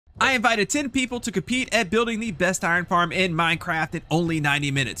I invited 10 people to compete at building the best iron farm in Minecraft in only 90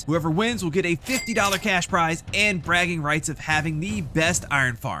 minutes. Whoever wins will get a $50 cash prize and bragging rights of having the best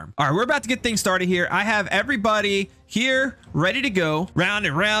iron farm. All right, we're about to get things started here. I have everybody here ready to go. Round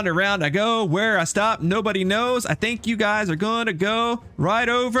and round and round I go. Where I stop, nobody knows. I think you guys are gonna go right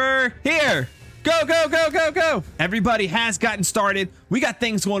over here. Go, go, go, go, go. Everybody has gotten started. We got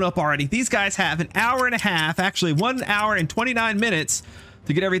things going up already. These guys have an hour and a half, actually 1 hour and 29 minutes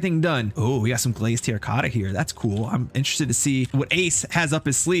to get everything done. Oh, we got some glazed terracotta here. That's cool. I'm interested to see what Ace has up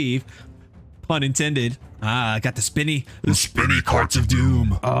his sleeve. Pun intended. I got the spinny carts of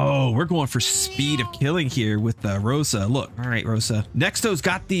doom. Oh, we're going for speed of killing here with Rosa. Look, all right, Rosa. Nexto's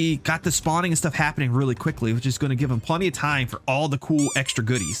got the spawning and stuff happening really quickly, which is going to give him plenty of time for all the cool extra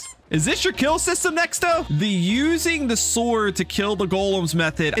goodies. Is this your kill system, Nexto? The using the sword to kill the golems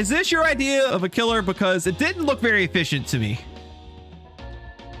method. Is this your idea of a killer? Because it didn't look very efficient to me.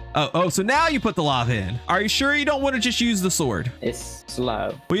 Oh, so now you put the lava in. Are you sure you don't want to just use the sword? It's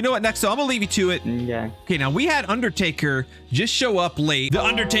slow. Well, you know what, Nexto, I'm gonna leave you to it. Yeah. Okay, now we had Undertaker just show up late. The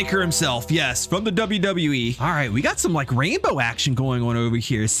Undertaker himself, yes, from the WWE. All right, we got some like rainbow action going on over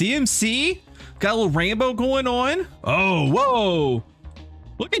here. CMC got a little rainbow going on. Oh, whoa.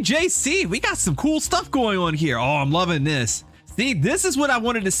 Look at JC. We got some cool stuff going on here. Oh, I'm loving this. See, this is what I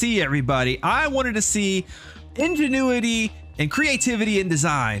wanted to see, everybody. I wanted to see ingenuity and creativity in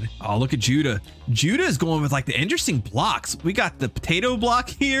design. Oh, look at Judah. Judah is going with like the interesting blocks. We got the potato block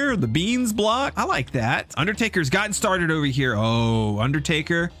here, the beans block. I like that. Undertaker's gotten started over here. Oh,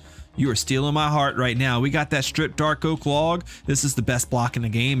 Undertaker, you are stealing my heart right now. We got that stripped dark oak log. This is the best block in the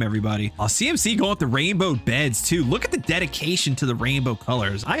game, everybody. CMC going with the rainbow beds too. Look at the dedication to the rainbow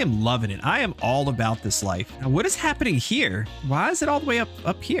colors. I am loving it. I am all about this life. Now, what is happening here? Why is it all the way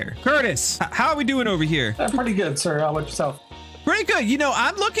up here? Curtis, how are we doing over here? Pretty good, sir. How about yourself? Pretty good. You know,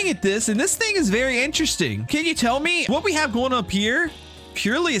 I'm looking at this and this thing is very interesting. Can you tell me what we have going up here?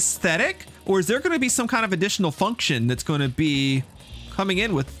 Purely aesthetic? Or is there going to be some kind of additional function that's going to be coming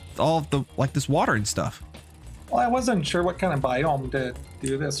in with all of the, like this water and stuff? Well, I wasn't sure what kind of biome to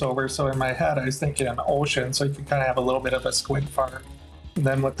do this over. So in my head, I was thinking an ocean. So you could kind of have a little bit of a squid farm. And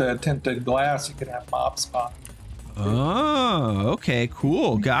then with the tinted glass, you could have mob spawn. Oh, okay,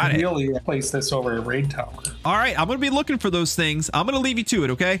 cool. Got it. Ideally, place this over a raid tower. All right, I'm going to be looking for those things. I'm going to leave you to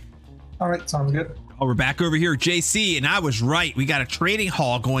it, okay? All right, sounds good. Oh, we're back over here, JC, and I was right. We got a trading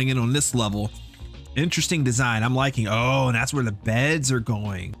hall going in on this level. Interesting design. I'm liking. Oh, and that's where the beds are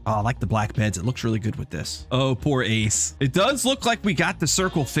going. Oh, I like the black beds. It looks really good with this. Oh, poor Ace. It does look like we got the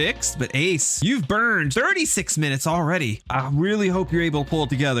circle fixed, but Ace, you've burned 36 minutes already. I really hope you're able to pull it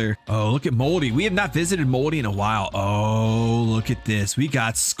together. Oh, look at Moldy. We have not visited Moldy in a while. Oh, look at this. We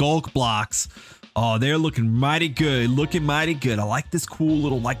got skulk blocks. Oh, they're looking mighty good. Looking mighty good. I like this cool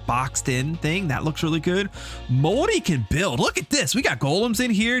little like boxed in thing. That looks really good. Moldy can build. Look at this. We got golems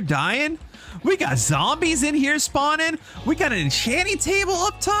in here dying. We got zombies in here spawning. We got an enchanting table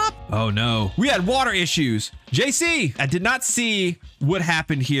up top. Oh no, we had water issues. JC, I did not see what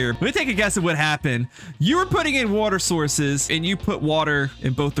happened here. Let me take a guess at what happened. You were putting in water sources and you put water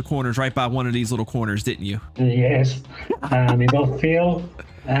in both the corners right by one of these little corners, didn't you? Yes, and it got filled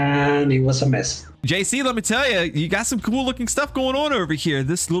and it was a mess. JC, let me tell you, you got some cool looking stuff going on over here.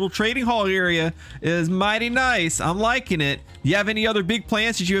 This little trading hall area is mighty nice. I'm liking it. Do you have any other big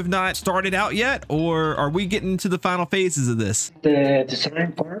plans that you have not started out yet? Or are we getting to the final phases of this? The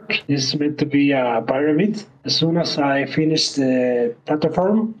design part is meant to be a pyramid. As soon as I finish the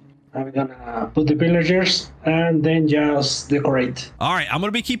platform, I'm gonna put the villagers and then just decorate. All right, I'm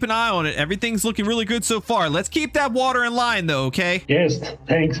gonna be keeping an eye on it. Everything's looking really good so far. Let's keep that water in line though, okay? Yes,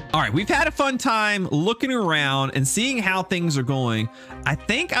 thanks. All right, we've had a fun time looking around and seeing how things are going. I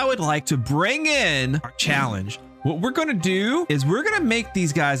think I would like to bring in our challenge. What we're gonna do is we're gonna make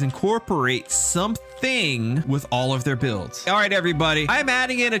these guys incorporate something with all of their builds. All right, everybody, I'm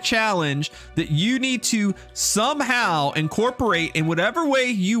adding in a challenge that you need to somehow incorporate in whatever way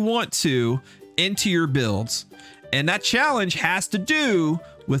you want to into your builds. And that challenge has to do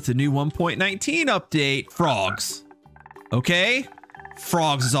with the new 1.19 update, frogs. Okay?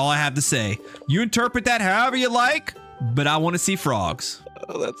 Frogs is all I have to say. You interpret that however you like, but I want to see frogs.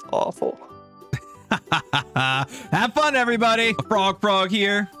 Oh, that's awful. Have fun, everybody. A frog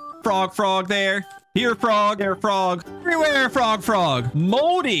here. Frog there. Here, frog. There, frog. Everywhere, frog.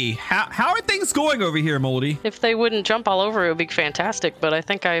 Moldy. How are things going over here, Moldy? If they wouldn't jump all over, it would be fantastic, but I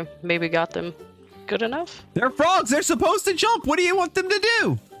think I maybe got them good enough. They're frogs. They're supposed to jump. What do you want them to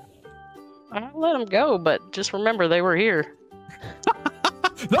do? I'll let them go, but just remember they were here.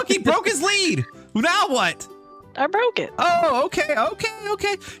 Look, he broke his lead. Now what? I broke it. Oh, okay.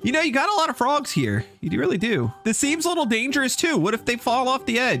 You know, you got a lot of frogs here. You really do. This seems a little dangerous too. What if they fall off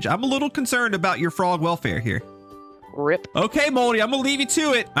the edge? I'm a little concerned about your frog welfare here. Rip. Okay, Moldy, I'm gonna leave you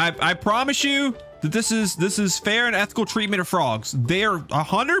to it. I promise you that this is fair and ethical treatment of frogs. They're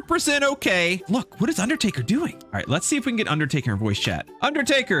 100% okay. Look, what is Undertaker doing? All right, let's see if we can get Undertaker in voice chat.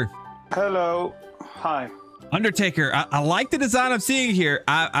 Undertaker. Hello. Hi. Undertaker, I like the design I'm seeing here.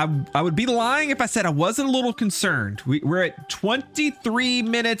 I would be lying if I said I wasn't a little concerned. We're at 23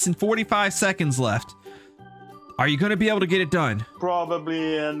 minutes and 45 seconds left. Are you going to be able to get it done?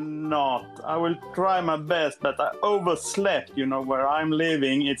 Probably not. I will try my best, but I overslept. You know, where I'm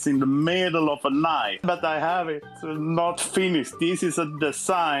living, it's in the middle of a night. But I have it not finished. This is a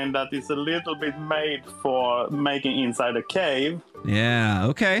design that is a little bit made for making inside a cave. Yeah,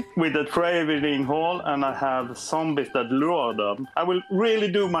 okay. With a traveling hall, and I have zombies that lure them. I will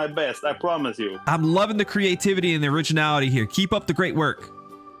really do my best, I promise you. I'm loving the creativity and the originality here. Keep up the great work.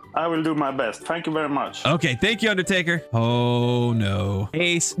 I will do my best. Thank you very much. Okay, thank you, Undertaker. Oh, no.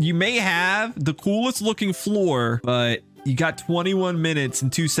 Ace, you may have the coolest looking floor, but you got 21 minutes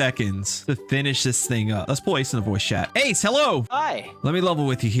and 2 seconds to finish this thing up. Let's pull Ace in the voice chat. Ace, hello. Hi. Let me level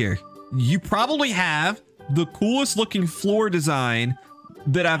with you here. You probably have the coolest looking floor design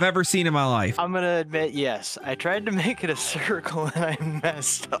that I've ever seen in my life. I'm gonna admit, yes. I tried to make it a circle and I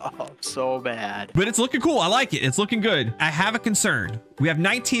messed up so bad. But it's looking cool. I like it. It's looking good. I have a concern. We have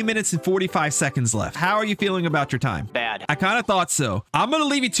 19 minutes and 45 seconds left. How are you feeling about your time? Bad. I kind of thought so. I'm going to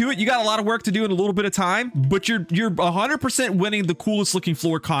leave you to it. You got a lot of work to do in a little bit of time, but you're 100% winning the coolest looking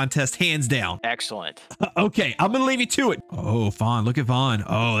floor contest, hands down. Excellent. Okay, I'm going to leave you to it. Oh, Vaughn, look at Vaughn.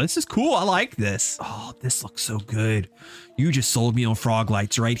 Oh, this is cool. I like this. Oh, this looks so good. You just sold me on frog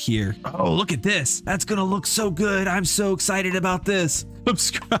lights right here. Oh, look at this. That's going to look so good. I'm so excited about this.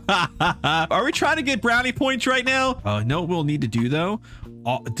 Subscribe. Are we trying to get brownie points right now? No, we'll need to do though.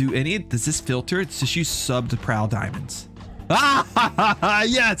 Does this filter? It's just use sub to Prowl diamonds.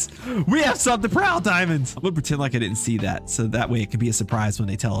 Yes, we have sub to Prowl diamonds. I'm gonna pretend like I didn't see that, so that way it can be a surprise when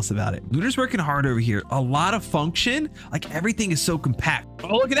they tell us about it. Luna's working hard over here. A lot of function, like everything is so compact.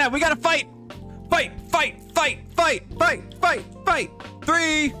 Oh, look at that. We gotta fight. Fight, fight, fight, fight, fight, fight, fight.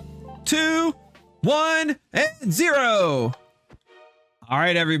 3, 2, 1, and 0. All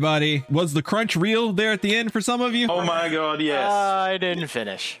right, everybody. Was the crunch real there at the end for some of you? Oh my God, yes. I didn't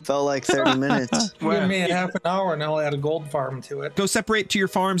finish. Felt like 30 minutes. Give me a half an hour and I'll add a gold farm to it. Go separate to your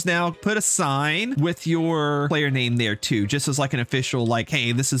farms now. Put a sign with your player name there too, just as like an official, like,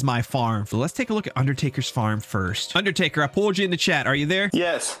 hey, this is my farm. So let's take a look at Undertaker's farm first. Undertaker, I pulled you in the chat. Are you there?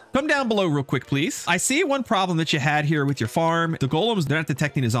 Yes. Come down below real quick, please. I see one problem that you had here with your farm. The golems, they're not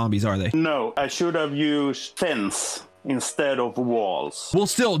detecting the zombies, are they? No, I should have used fence instead of walls. Well,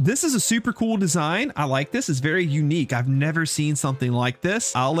 still, this is a super cool design. I like this. It's very unique. I've never seen something like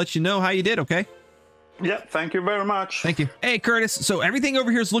this. I'll let you know how you did, okay? Yeah, thank you very much. Thank you. Hey, Curtis. So everything over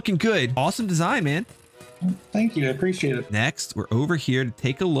here is looking good. Awesome design, man. Thank you. I appreciate it. Next, we're over here to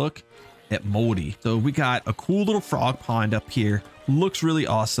take a look at Moldy. So we got a cool little frog pond up here. Looks really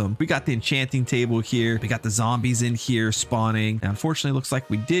awesome. We got the enchanting table here. We got the zombies in here spawning. Now, unfortunately, looks like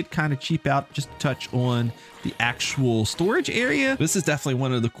we did kind of cheap out just a touch on the actual storage area. This is definitely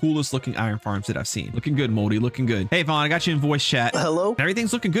one of the coolest looking iron farms that I've seen. Looking good, Moldy. Looking good. Hey, Vaughn, I got you in voice chat. Hello.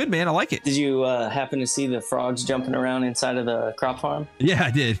 Everything's looking good, man. I like it. Did you happen to see the frogs jumping around inside of the crop farm? Yeah,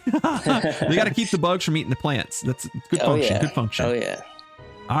 I did. They got to keep the bugs from eating the plants. That's good function. Yeah. Good function. Oh, yeah.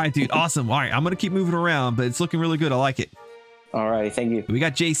 All right, dude. Awesome. All right, I'm going to keep moving around, but it's looking really good. I like it. All right, thank you. We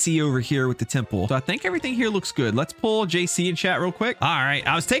got JC over here with the temple. So I think everything here looks good. Let's pull JC in chat real quick. All right,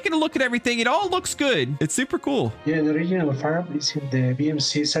 I was taking a look at everything. It all looks good. It's super cool. Yeah, the original farm is in the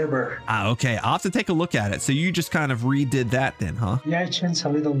BMC server. Okay. I'll have to take a look at it. So you just kind of redid that then, huh? Yeah, I changed a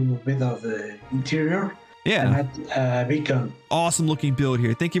little bit of the interior. Yeah. And add a beacon. Awesome looking build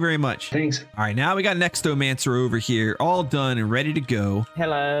here. Thank you very much. Thanks. All right, now we got Nextomancer over here, all done and ready to go.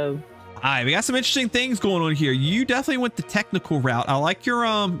 Hello. All right, we got some interesting things going on here. You definitely went the technical route. I like your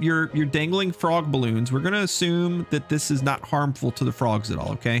dangling frog balloons. We're gonna assume that this is not harmful to the frogs at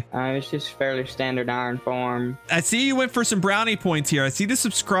all, okay? It's just fairly standard iron farm. I see you went for some brownie points here. I see the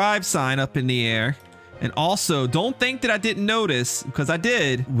subscribe sign up in the air. And also, don't think that I didn't notice, because I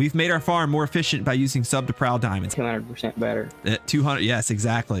did. We've made our farm more efficient by using sub to Prowl diamonds. 200% better. 200, yes,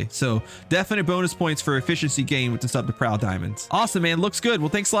 exactly. So definite bonus points for efficiency gain with the sub to Prowl diamonds. Awesome, man. Looks good. Well,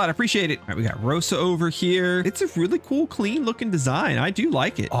 thanks a lot. I appreciate it. All right, we got Rosa over here. It's a really cool, clean looking design. I do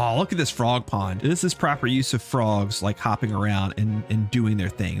like it. Oh, look at this frog pond. This is proper use of frogs, like hopping around and doing their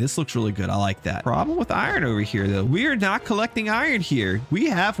thing. This looks really good. I like that. Problem with iron over here, though. We are not collecting iron here. We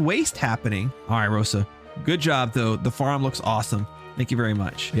have waste happening. All right, Rosa. Good job though. The farm looks awesome. Thank you very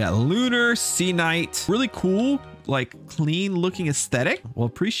much. Yeah, Lunar Sea Knight. Really cool, like clean looking aesthetic. Well,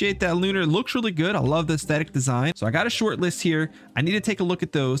 appreciate that, Lunar. It looks really good. I love the aesthetic design. So I got a short list here. I need to take a look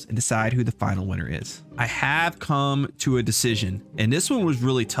at those and decide who the final winner is. I have come to a decision, and this one was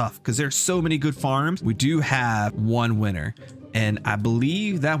really tough because there's so many good farms. We do have one winner, and I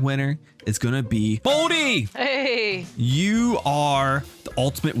believe that winner is gonna be Moldy. Hey, You are the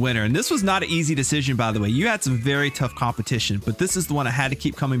ultimate winner, and this was not an easy decision, by the way. You had some very tough competition, but this is the one I had to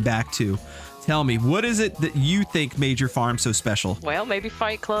keep coming back to. Tell me, what is it that you think made your farm so special? well, maybe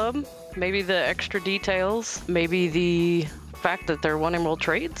Fight Club, maybe the extra details, maybe the fact that they're one emerald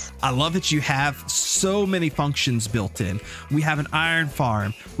trades. I love that you have so many functions built in. We have an iron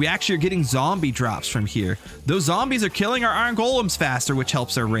farm. We actually are getting zombie drops from here. Those zombies are killing our iron golems faster, which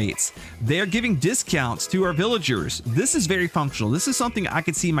helps our rates. They're giving discounts to our villagers. This is very functional. This is something I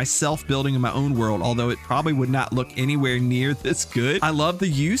could see myself building in my own world, although it probably would not look anywhere near this good. I love the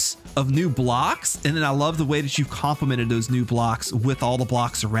use of new blocks, and then I love the way that you've complemented those new blocks with all the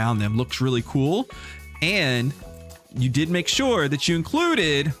blocks around them. Looks really cool. And you did make sure that you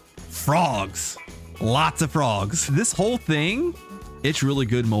included frogs. Lots of frogs. This whole thing, it's really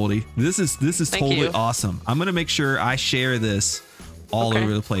good, Moldy. This is totally awesome. I'm gonna make sure I share this all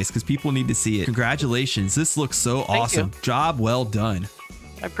over the place because people need to see it. Congratulations. This looks so awesome. Job well done.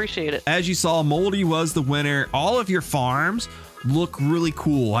 I appreciate it. As you saw, Moldy was the winner. All of your farms look really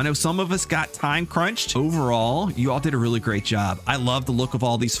cool. I know some of us got time crunched. Overall, you all did a really great job. I love the look of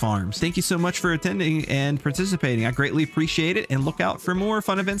all these farms. Thank you so much for attending and participating. I greatly appreciate it, and look out for more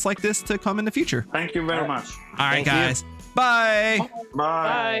fun events like this to come in the future. Thank you very much. All right, guys. Bye.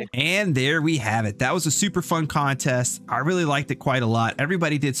 Bye. And there we have it. That was a super fun contest. I really liked it quite a lot.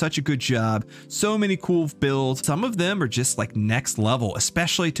 Everybody did such a good job. So many cool builds. Some of them are just like next level,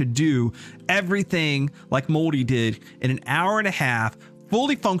 especially to do everything like Moldy did in an hour and a half.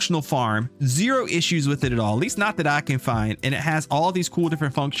 Fully functional farm, zero issues with it at all, at least not that I can find. And it has all these cool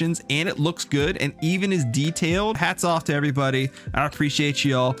different functions, and it looks good and even is detailed. Hats off to everybody. I appreciate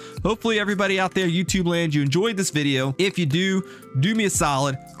you all. Hopefully everybody out there, YouTube land, you enjoyed this video. If you do me a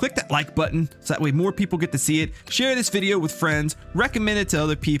solid, click that like button so that way more people get to see it. Share this video with friends, recommend it to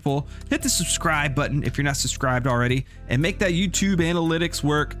other people, hit the subscribe button if you're not subscribed already, and make that YouTube analytics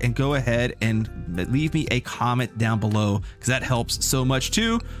work, and go ahead and leave me a comment down below because that helps so much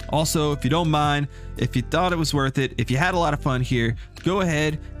too. Also, if you don't mind, if you thought it was worth it, if you had a lot of fun here, go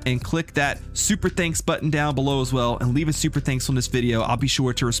ahead and click that super thanks button down below as well and leave a super thanks on this video. I'll be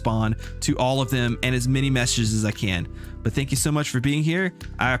sure to respond to all of them and as many messages as I can. But thank you so much for being here.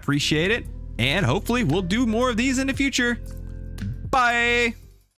 I appreciate it, and hopefully we'll do more of these in the future. Bye.